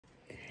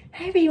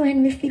Hi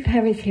everyone, Misty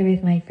Powers here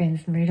with my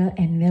friends Myrtle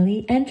and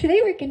Millie, and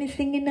today we're going to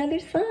sing another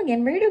song.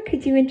 And Myrtle,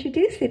 could you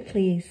introduce it,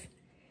 please?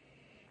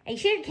 I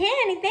sure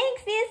can, and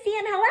thanks, Misty,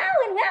 and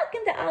hello, and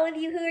welcome to all of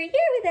you who are here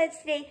with us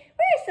today.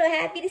 We're so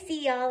happy to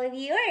see all of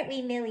you, aren't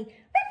we, Millie?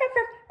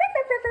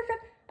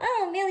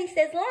 Oh, Millie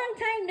says, long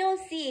time no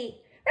see.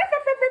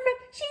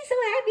 She's so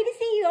happy to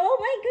see you. Oh,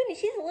 my goodness,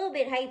 she's a little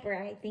bit hyper.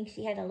 I think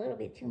she had a little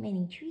bit too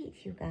many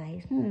treats, you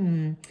guys.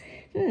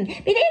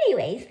 But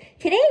anyways,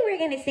 today we're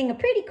going to sing a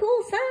pretty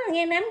cool song,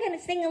 and I'm going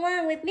to sing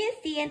along with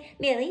Misty and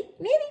Millie.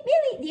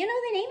 Millie, do you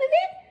know the name of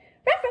it?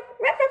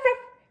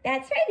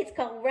 That's right, it's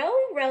called Row,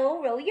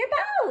 Row, Row Your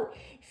Boat.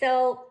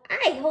 So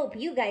I hope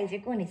you guys are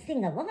going to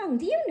sing along.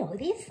 Do you know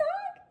this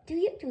song? Do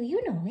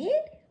you know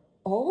it?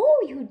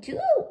 Oh, you do?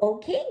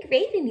 Okay,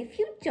 great. And if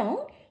you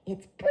don't,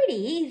 it's pretty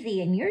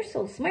easy, and you're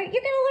so smart, you're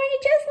going to learn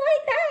it just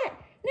like that.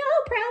 No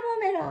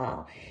problem at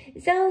all.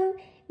 So,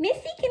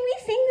 Misty, can we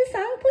sing the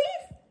song,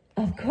 please?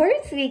 Of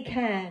course we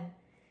can.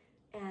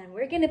 And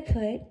we're going to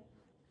put,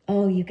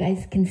 oh, you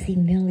guys can see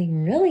Millie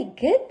really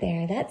good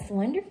there. That's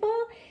wonderful.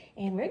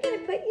 And we're going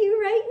to put you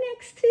right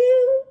next to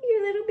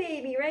your little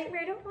baby, right,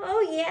 Myrtle?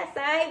 Oh, yes,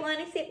 I want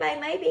to sit by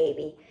my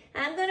baby.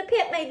 I'm going to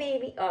pet my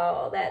baby.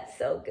 Oh, that's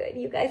so good.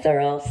 You guys are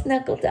all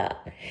snuggled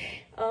up.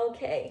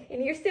 Okay,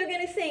 and you're still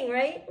going to sing,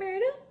 right,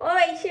 Myrtle? Oh,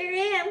 I sure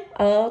am.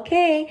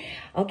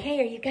 Okay,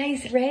 are you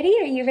guys ready?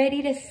 Are you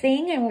ready to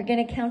sing? And we're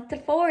going to count to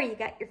 4. You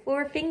got your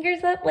 4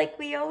 fingers up like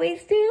we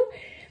always do?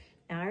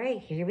 All right,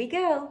 here we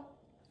go.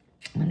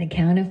 On the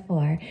count of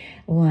 4.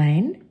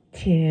 1,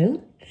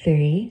 2,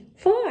 3,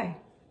 4.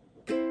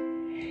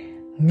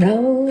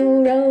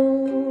 Row,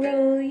 row,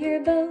 row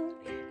your boat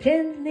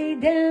gently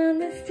down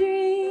the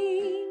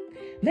stream.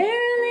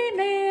 Merrily,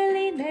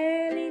 merrily,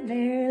 merrily,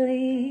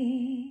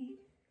 merrily.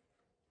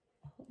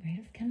 Oh,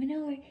 Myrtle's coming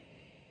over.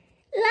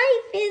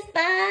 Life is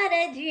but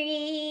a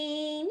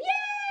dream.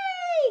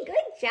 Yay!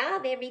 Good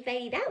job,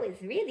 everybody. That was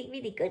really,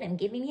 really good. I'm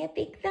giving you a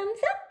big thumbs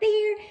up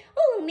there.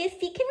 Oh,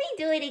 Misty, can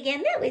we do it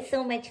again? That was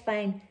so much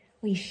fun.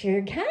 We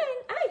sure can.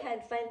 I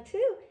had fun,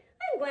 too.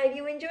 I'm glad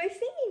you enjoy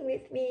singing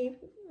with me,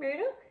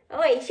 Myrtle. Oh,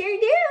 I sure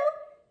do.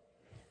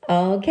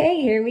 Okay,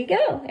 here we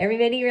go.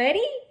 Everybody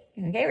ready?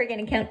 Okay, we're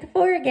going to count to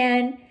 4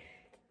 again.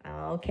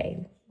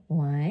 Okay,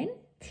 1,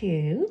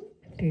 2,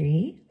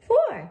 3,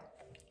 4.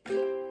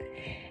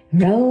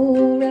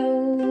 Row,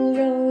 row,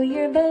 row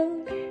your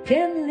boat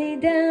gently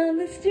down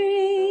the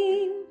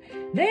stream.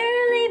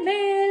 Merrily,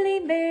 merrily,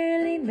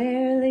 merrily,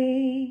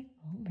 merrily.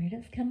 Oh,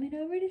 Myrtle's coming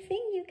over to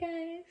sing, you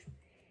guys.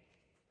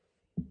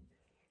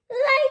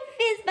 Life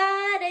is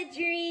but a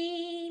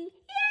dream.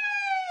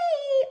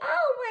 Yay!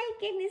 Oh my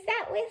goodness,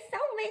 that was so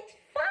much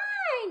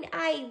fun.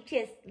 I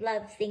just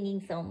love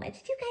singing so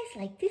much. Do you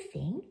guys like to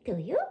sing? Do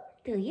you?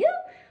 Do you?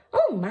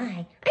 Oh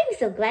my, I'm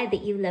so glad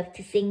that you love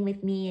to sing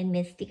with me and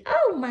Misty.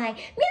 Oh my,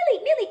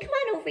 Millie, come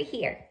on over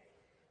here.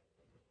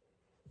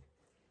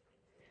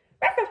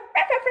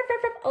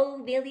 Oh,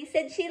 Millie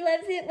said she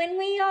loves it when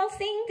we all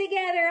sing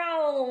together.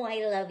 Oh,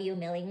 I love you,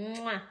 Millie.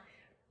 Mwah.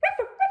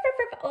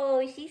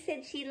 Oh, she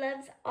said she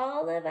loves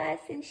all of us,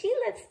 and she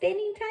loves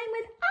spending time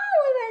with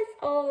all of us.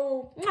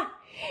 Oh, mwah.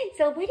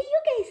 So what are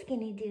you guys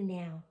going to do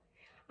now?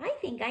 I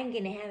think I'm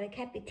going to have a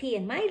cup of tea,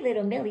 and my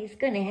little Millie's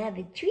going to have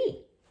a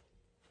treat.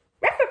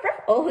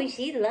 Oh,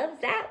 she loves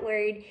that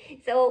word.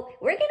 So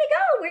we're going to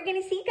go. We're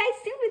going to see you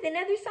guys soon with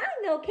another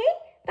song, okay?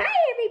 Bye,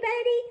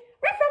 everybody.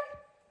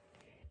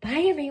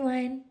 Bye,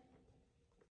 everyone.